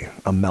rally,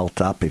 a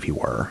melt-up, if you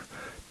were,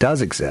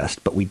 does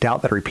exist, but we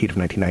doubt that a repeat of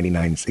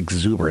 1999's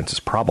exuberance is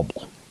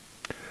probable.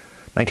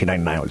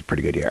 1999 was a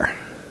pretty good year.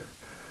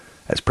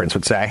 As Prince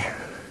would say,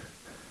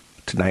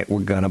 tonight we're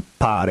going to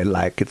party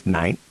like it's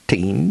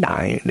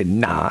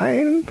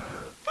 1999.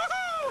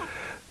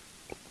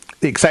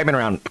 The excitement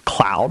around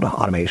cloud,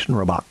 automation,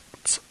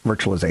 robots,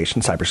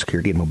 virtualization,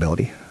 cybersecurity, and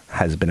mobility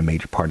has been a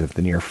major part of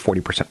the near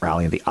 40%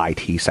 rally in the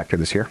IT sector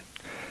this year.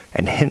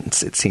 And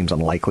hence, it seems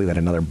unlikely that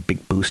another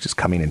big boost is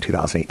coming in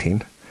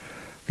 2018.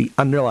 The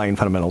underlying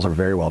fundamentals are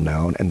very well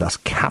known and thus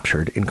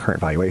captured in current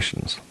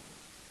valuations.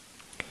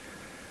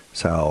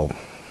 So,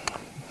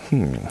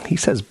 he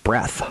says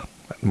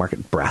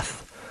market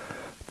breadth.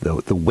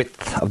 The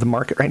width of the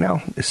market right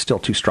now is still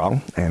too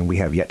strong, and we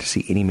have yet to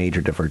see any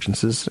major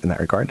divergences in that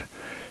regard.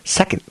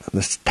 Second,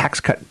 this tax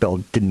cut bill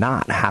didn't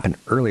happen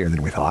earlier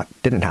than we thought,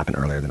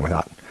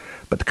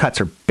 but the cuts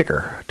are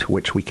bigger, to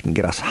which we can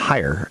get us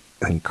higher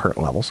than current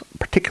levels,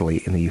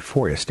 particularly in the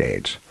euphoria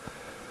stage.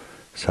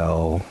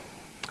 So,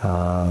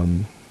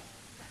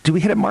 do we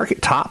hit a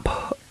market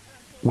top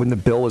when the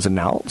bill was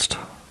announced?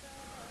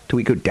 Do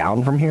we go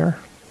down from here?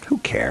 Who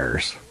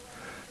cares?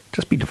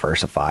 Just be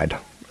diversified.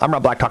 I'm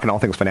Rob Black, talking all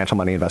things financial,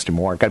 money, investing,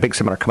 more. Got a big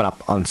seminar coming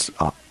up on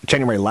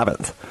January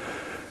 11th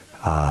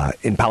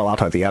in Palo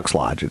Alto at the Elks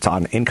Lodge. It's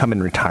on income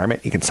and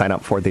retirement. You can sign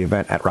up for the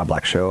event at Rob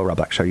Black Show. Rob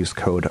Black Show, use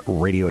the code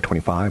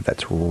Radio25.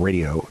 That's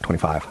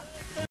Radio25.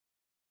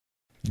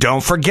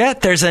 Don't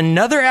forget, there's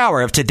another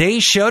hour of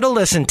today's show to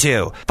listen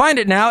to. Find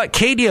it now at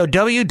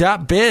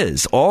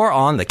KDOW.biz or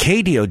on the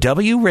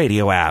KDOW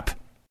radio app.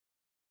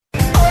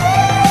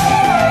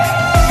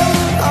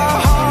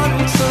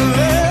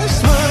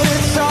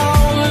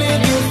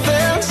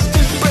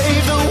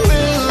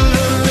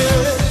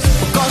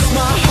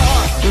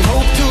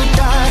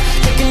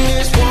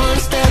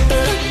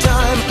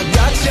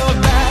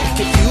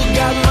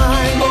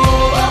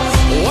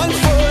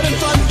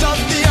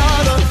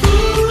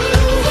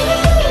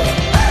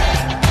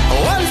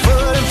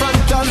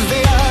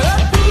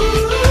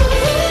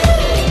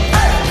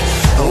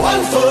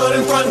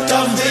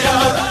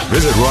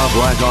 Visit Rob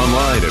Black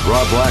online at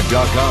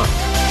robblack.com.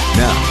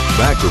 Now,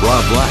 back to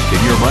Rob Black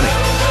and your money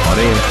on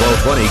AM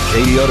 1220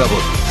 KDOW.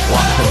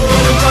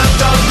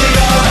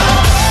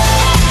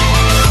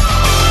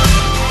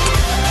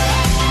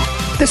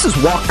 This is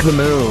Walk the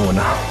Moon.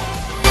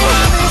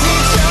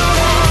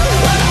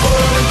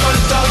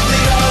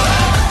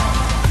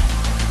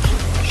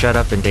 Shut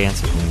Up and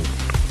Dance With Me.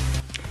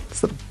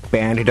 It's the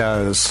band who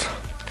does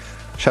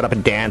Shut Up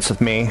and Dance With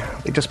Me.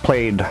 They just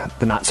played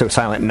the Not So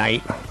Silent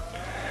Night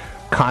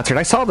concert.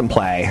 I saw them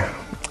play,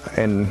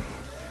 and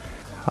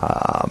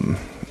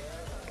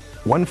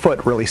One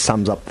Foot really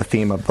sums up the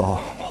theme of the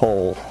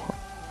whole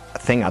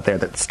thing out there,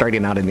 that's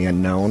starting out in the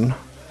unknown,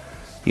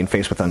 being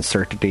faced with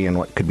uncertainty and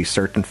what could be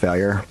certain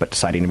failure, but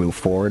deciding to move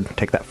forward,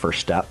 take that first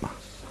step.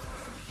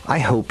 I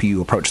hope you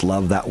approach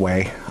love that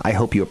way. I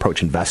hope you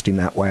approach investing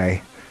that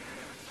way.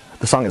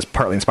 The song is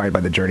partly inspired by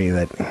the journey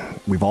that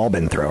we've all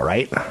been through,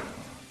 right?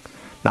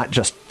 Not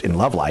just in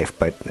love life,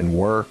 but in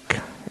work.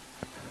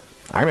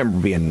 I remember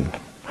being in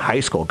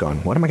high school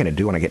going, what am I going to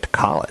do when I get to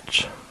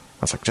college?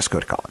 was like, just go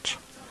to college.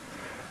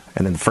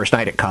 And then the first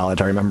night at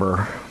college, I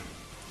remember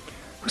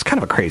it was kind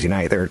of a crazy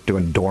night. They were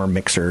doing dorm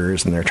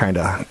mixers, and they're trying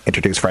to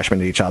introduce freshmen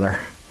to each other.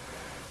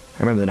 I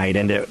remember the night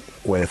ended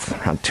with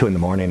around 2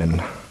 a.m,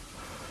 and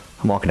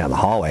I'm walking down the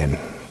hallway, and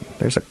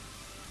there's a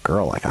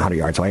girl like 100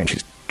 yards away, and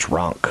she's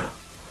drunk.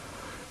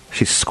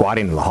 She's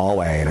squatting in the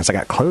hallway, and as I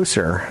got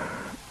closer,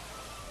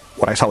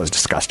 what I saw was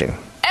disgusting.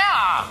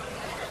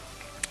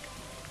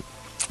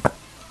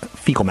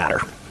 Fecal matter.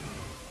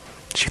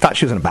 She thought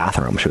she was in a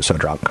bathroom. She was so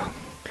drunk.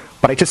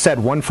 But I just said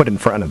one foot in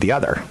front of the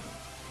other.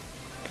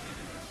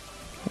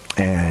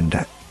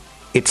 And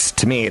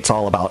to me, it's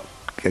all about,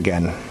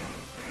 again,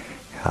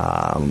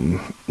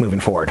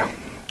 moving forward.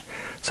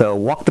 So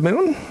Walk the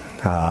Moon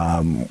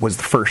was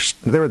the first.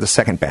 They were the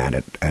second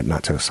band at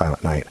Not So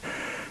Silent Night.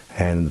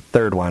 And the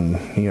third one,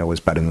 was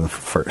better than the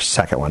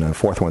second one. And the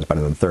fourth one was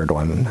better than the third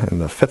one. And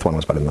the fifth one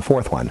was better than the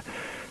fourth one.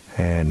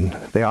 And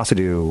they also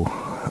do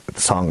the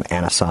song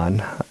Anna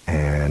Sun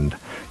and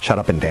Shut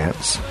Up and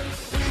Dance.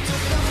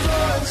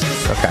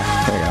 Okay,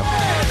 there you go.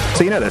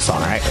 So you know this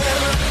song, right?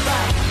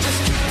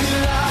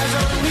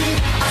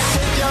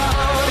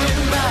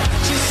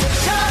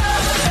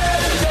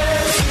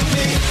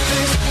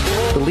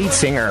 The lead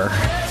singer,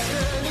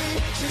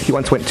 he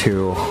once went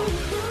to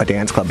a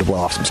dance club to blow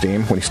off some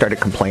steam. When he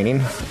started complaining,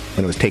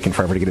 when it was taking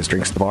forever to get his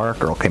drinks at the bar, a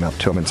girl came up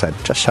to him and said,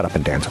 just shut up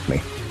and dance with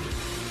me.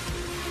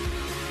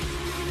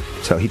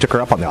 So he took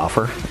her up on the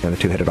offer, and the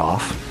two hit it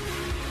off.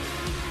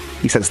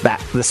 He says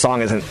that this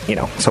song isn't,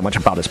 so much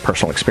about his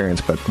personal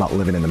experience, but about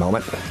living in the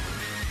moment.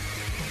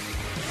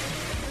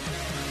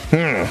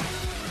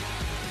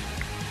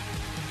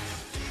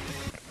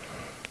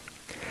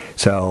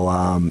 So,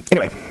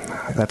 anyway,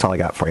 that's all I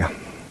got for you.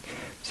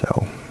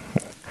 So,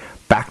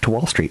 back to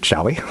Wall Street,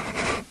 shall we?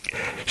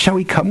 Shall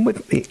we come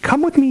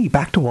with me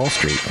back to Wall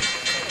Street?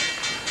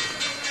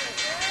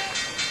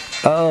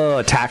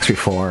 Oh, tax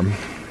reform.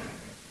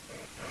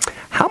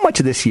 How much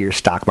of this year's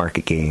stock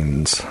market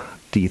gains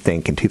do you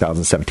think in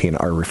 2017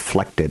 are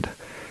reflected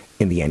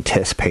in the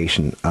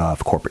anticipation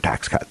of corporate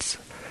tax cuts?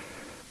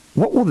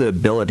 What will the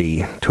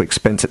ability to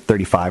expense at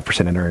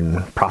 35% and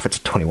earn profits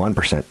at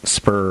 21%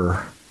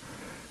 spur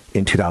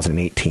in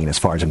 2018 as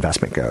far as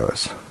investment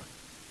goes?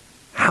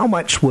 How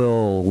much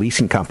will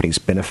leasing companies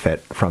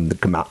benefit from the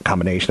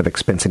combination of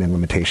expensing and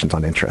limitations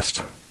on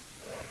interest?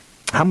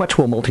 How much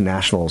will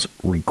multinationals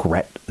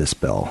regret this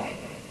bill?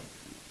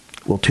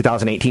 Will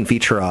 2018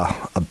 feature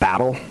a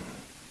battle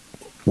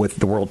with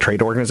the World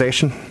Trade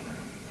Organization?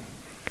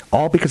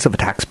 All because of a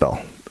tax bill.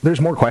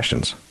 There's more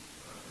questions.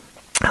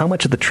 How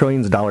much of the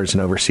trillions of dollars in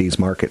overseas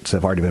markets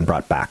have already been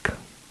brought back?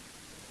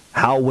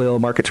 How will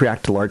markets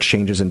react to large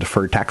changes in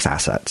deferred tax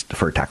assets,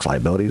 deferred tax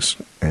liabilities,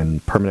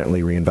 and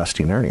permanently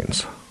reinvesting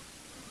earnings?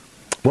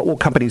 What will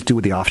companies do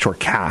with the offshore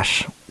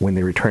cash when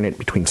they return it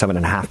between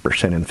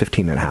 7.5% and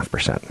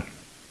 15.5%?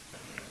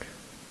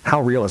 How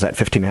real is that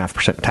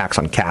 15.5% tax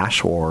on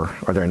cash, or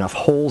are there enough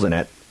holes in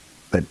it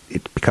that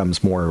it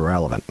becomes more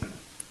irrelevant?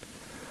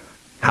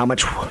 How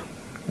much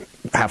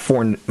have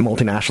foreign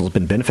multinationals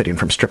been benefiting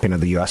from stripping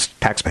of the U.S.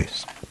 tax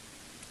base?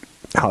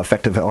 How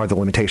effective are the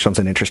limitations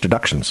on interest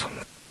deductions?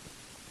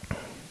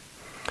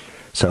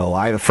 So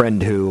I have a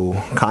friend who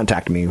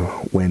contacted me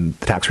when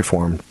the tax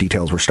reform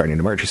details were starting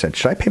to emerge. He said,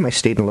 should I pay my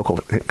state and local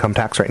income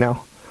tax right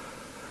now?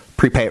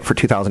 Prepay it for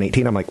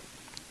 2018? I'm like,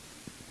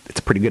 it's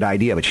a pretty good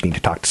idea, but you need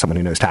to talk to someone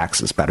who knows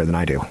taxes better than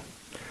I do.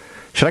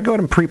 Should I go ahead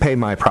and prepay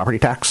my property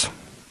tax?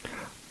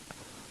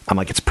 I'm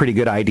like, it's a pretty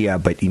good idea,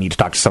 but you need to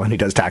talk to someone who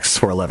does taxes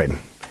for a living.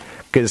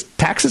 Because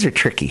taxes are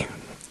tricky.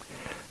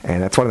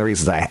 And that's one of the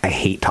reasons I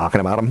hate talking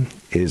about them,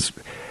 is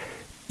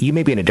you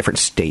may be in a different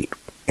state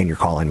and you're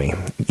calling me.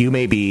 You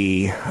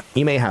may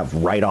have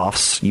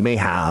write-offs. You may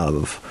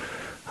have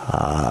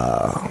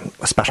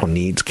a special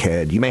needs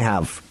kid. You may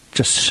have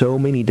just so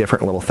many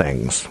different little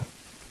things.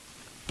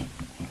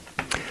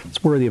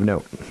 It's worthy of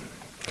note.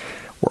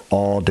 We're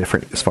all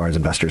different as far as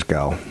investors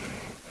go.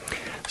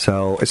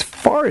 So as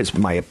far as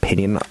my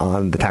opinion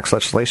on the tax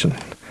legislation,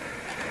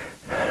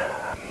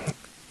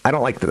 I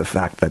don't like the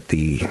fact that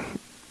the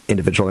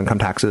individual income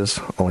taxes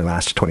only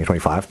last to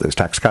 2025, those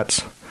tax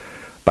cuts.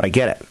 But I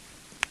get it.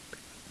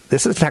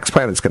 This is a tax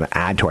plan that's going to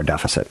add to our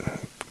deficit.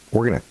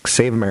 We're going to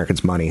save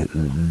Americans money.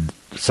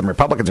 Some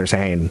Republicans are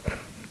saying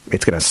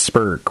it's going to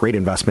spur great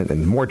investment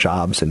and more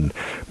jobs and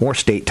more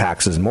state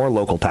taxes and more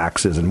local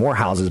taxes and more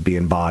houses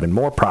being bought and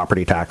more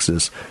property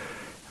taxes.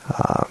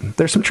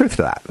 There's some truth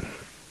to that.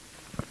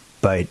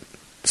 But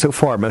so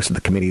far, most of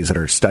the committees that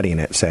are studying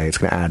it say it's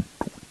going to add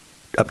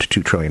up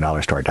to $2 trillion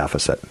to our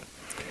deficit.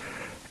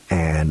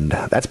 And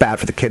that's bad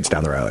for the kids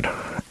down the road.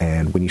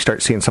 And when you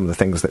start seeing some of the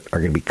things that are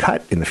going to be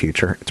cut in the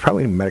future, it's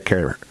probably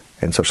Medicare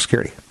and Social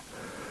Security.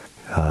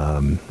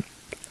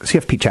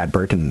 CFP Chad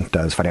Burton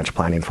does financial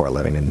planning for a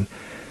living, and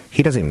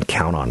he doesn't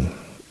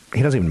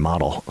even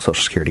model Social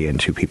Security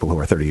into people who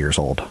are 30 years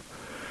old.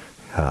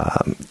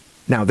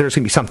 Now, there's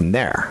going to be something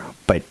there,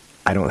 but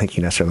I don't think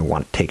you necessarily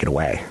want to take it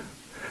away.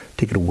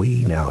 Take it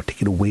away now.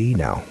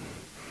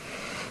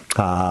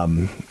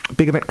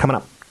 Big event coming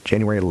up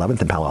January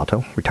 11th in Palo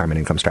Alto, Retirement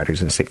Income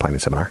Strategies and Estate Planning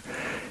Seminar.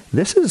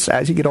 This is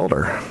as you get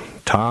older.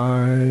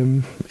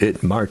 Time,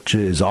 it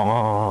marches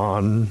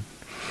on.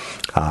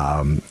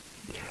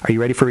 Are you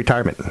ready for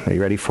retirement? Are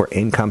you ready for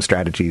income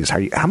strategies?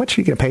 How much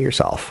are you going to pay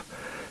yourself?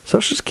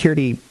 Social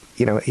Security,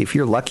 if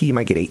you're lucky, you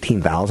might get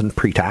 $18,000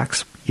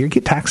 pre-tax. You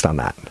get taxed on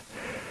that.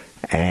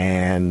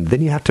 And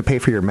then you have to pay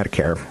for your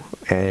Medicare.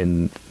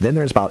 And then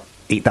there's about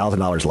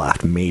 $8,000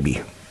 left,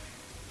 maybe.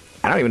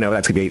 I don't even know if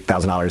that's going to be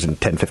 $8,000 in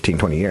 10, 15,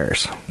 20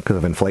 years because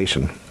of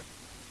inflation.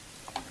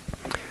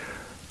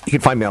 You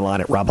can find me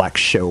online at Rob Black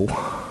Show.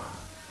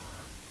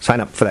 Sign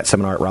up for that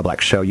seminar at Rob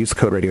Black Show. Use the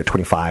code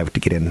radio25 to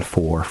get in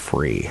for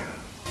free.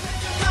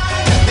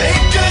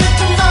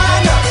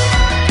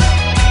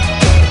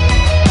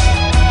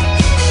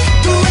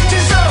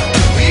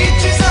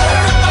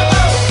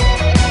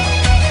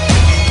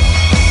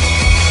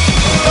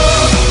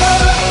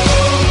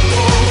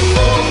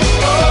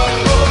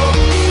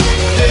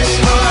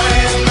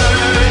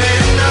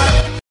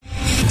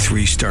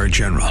 Three-star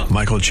General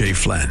Michael J.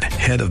 Flynn,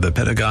 head of the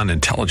Pentagon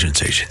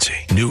Intelligence Agency,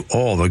 knew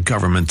all the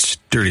government's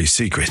dirty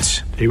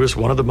secrets. He was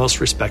one of the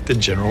most respected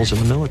generals in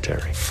the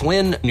military.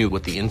 Flynn knew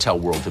what the intel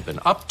world had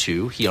been up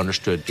to. He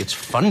understood its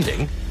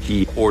funding.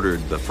 He ordered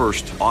the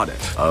first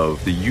audit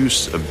of the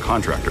use of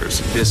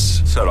contractors.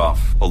 This set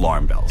off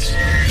alarm bells.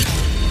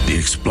 The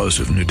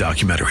explosive new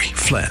documentary,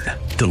 Flynn,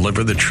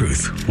 Deliver the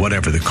Truth,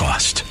 Whatever the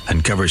Cost,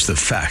 uncovers the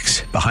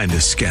facts behind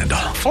this scandal.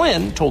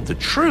 Flynn told the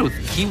truth.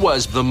 He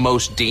was the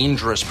most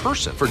dangerous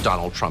person for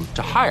Donald Trump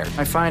to hire.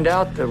 I find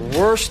out the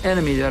worst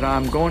enemy that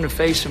I'm going to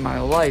face in my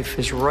life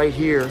is right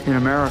here in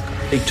America.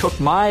 They took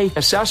my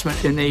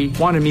assessment and they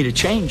wanted me to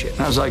change it.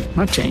 And I was like, I'm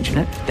not changing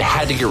it. They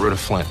had to get rid of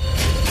Flynn.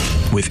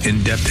 With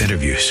in-depth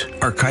interviews,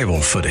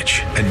 archival footage,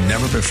 and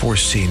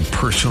never-before-seen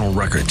personal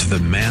records of the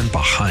man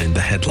behind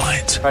the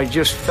headlines. I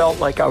just felt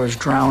like I was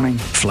drowning.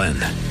 Flynn,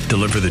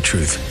 Deliver the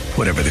Truth,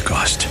 Whatever the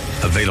Cost.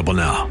 Available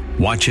now.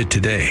 Watch it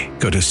today.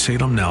 Go to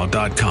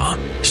salemnow.com.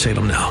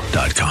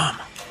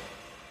 salemnow.com.